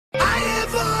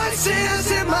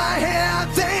Voices in my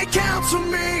head, they counsel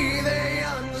me, they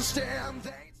understand.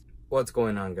 What's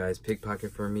going on, guys?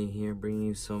 Pickpocket for me here, bringing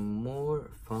you some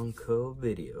more Funko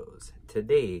videos.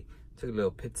 Today, took a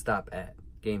little pit stop at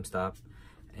Gamestop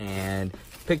and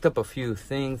picked up a few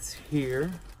things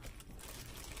here.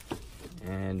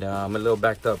 And I'm a little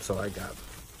backed up, so I got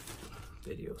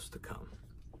videos to come.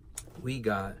 We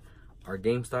got our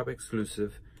Gamestop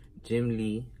exclusive Jim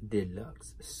Lee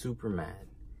Deluxe Superman.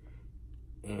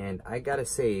 And I gotta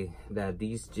say that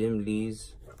these Jim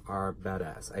Lees are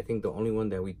badass. I think the only one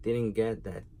that we didn't get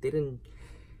that didn't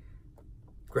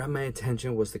grab my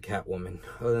attention was the Catwoman.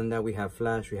 Other than that, we have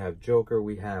Flash, we have Joker,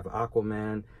 we have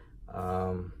Aquaman,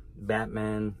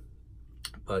 Batman.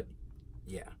 But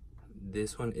yeah,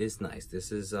 this one is nice.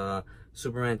 This is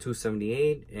Superman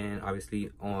 278, and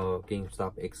obviously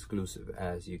GameStop exclusive,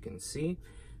 as you can see.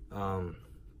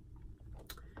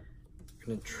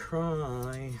 Gonna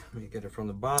try, let me get it from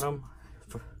the bottom.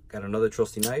 Got another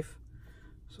trusty knife,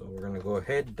 so we're gonna go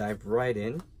ahead, dive right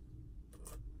in.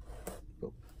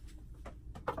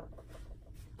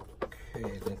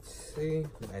 Okay, let's see,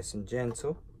 nice and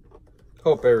gentle.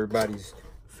 Hope everybody's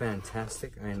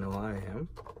fantastic. I know I am.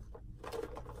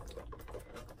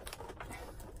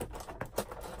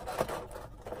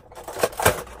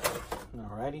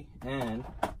 Alrighty, and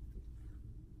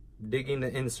digging the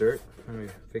insert. Let me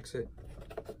fix it.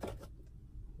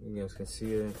 You guys can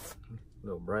see it a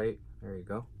little bright. There you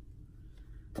go.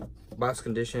 Box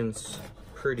conditions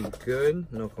pretty good,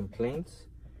 no complaints.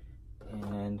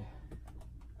 And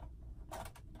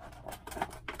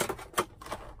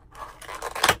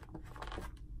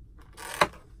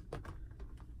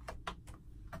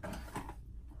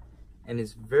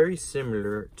it's very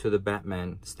similar to the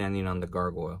Batman standing on the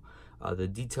gargoyle. The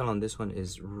detail on this one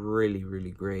is really,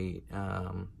 really great.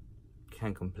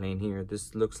 Can't complain here.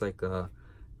 This looks like the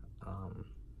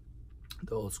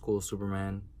old school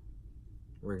Superman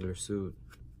regular suit,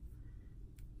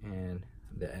 and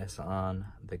the S on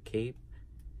the cape.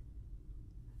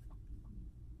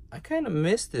 I kind of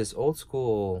miss this old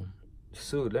school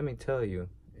suit, let me tell you.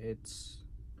 It's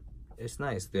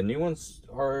nice. The new ones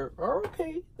are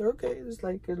okay. They're okay. It's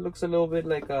like, it looks a little bit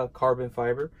like a carbon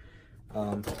fiber.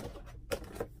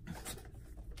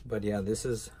 But yeah, this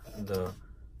is the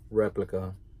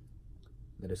replica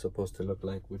that it's supposed to look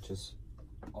like, which is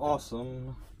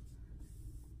awesome.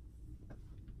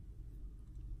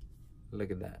 Look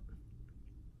at that.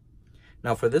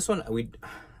 Now for this one, we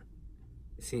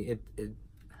see it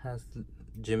has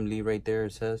Jim Lee right there,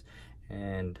 it says,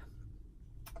 and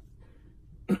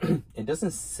it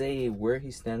doesn't say where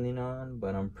he's standing on,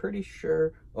 but I'm pretty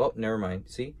sure, oh, never mind.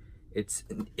 See, it's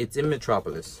in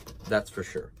Metropolis, that's for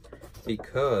sure,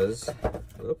 because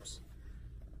oops,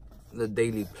 the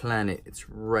Daily Planet, it's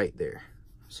right there.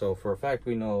 So for a fact,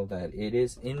 we know that it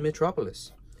is in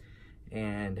Metropolis.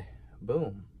 And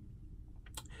boom.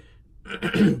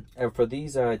 And for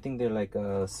these, I think they're like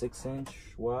 6-inch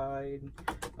wide.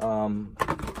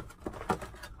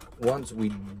 Once we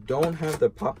don't have the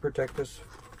pop protectors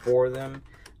for them,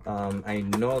 I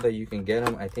know that you can get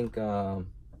them. I think I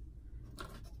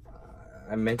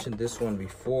mentioned this one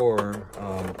before.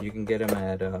 You can get them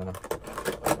at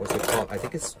what's it called? I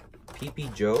think it's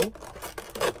PP Joe.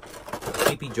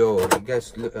 PP Joe. You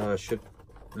guys should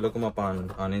look them up on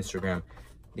Instagram.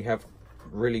 They have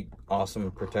really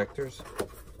awesome protectors.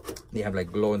 They have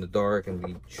like glow in the dark, and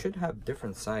they should have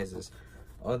different sizes.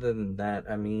 Other than that,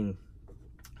 I mean,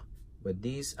 but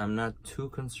these I'm not too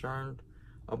concerned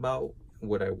about.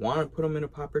 Would I want to put them in a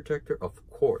pop protector? Of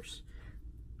course.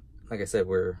 Like I said,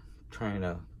 we're trying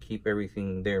to keep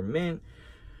everything there mint,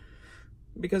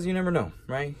 because you never know,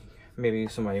 right? Maybe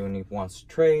somebody wants to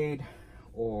trade,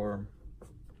 or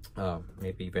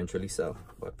maybe eventually sell.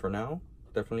 But for now,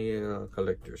 definitely a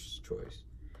collector's choice.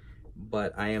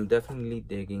 But I am definitely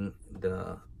digging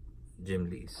the Jim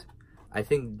Lees. I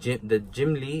think the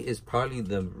Jim Lee is probably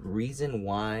the reason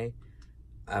why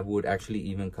I would actually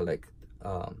even collect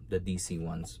the DC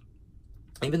ones.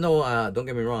 Even though, don't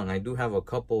get me wrong, I do have a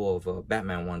couple of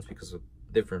Batman ones because of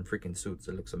different freaking suits.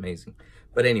 It looks amazing.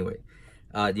 But anyway,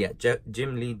 yeah,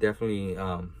 Jim Lee definitely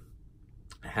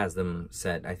has them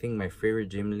set. I think my favorite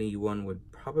Jim Lee one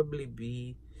would probably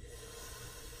be,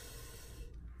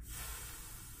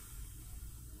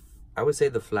 I would say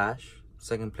the Flash,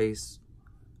 second place,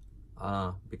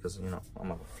 because, you know, I'm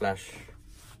a Flash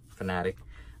fanatic.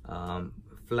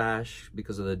 Flash,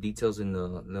 because of the details in the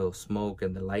little smoke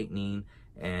and the lightning,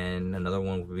 and another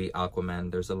one would be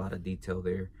Aquaman. There's a lot of detail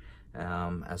there,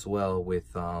 as well,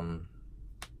 with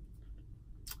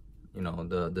you know,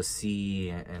 the sea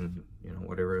and you know,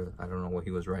 whatever. I don't know what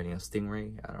he was riding, a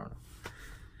stingray, I don't know.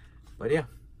 But yeah,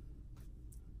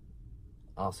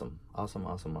 awesome, awesome,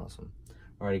 awesome, awesome.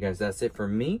 Alrighty guys, that's it for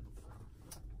me.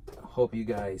 Hope you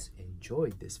guys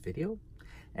enjoyed this video,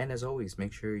 and as always,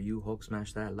 make sure you Hulk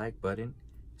smash that like button,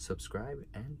 subscribe,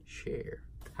 and share.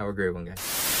 Have a great one,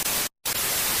 guys.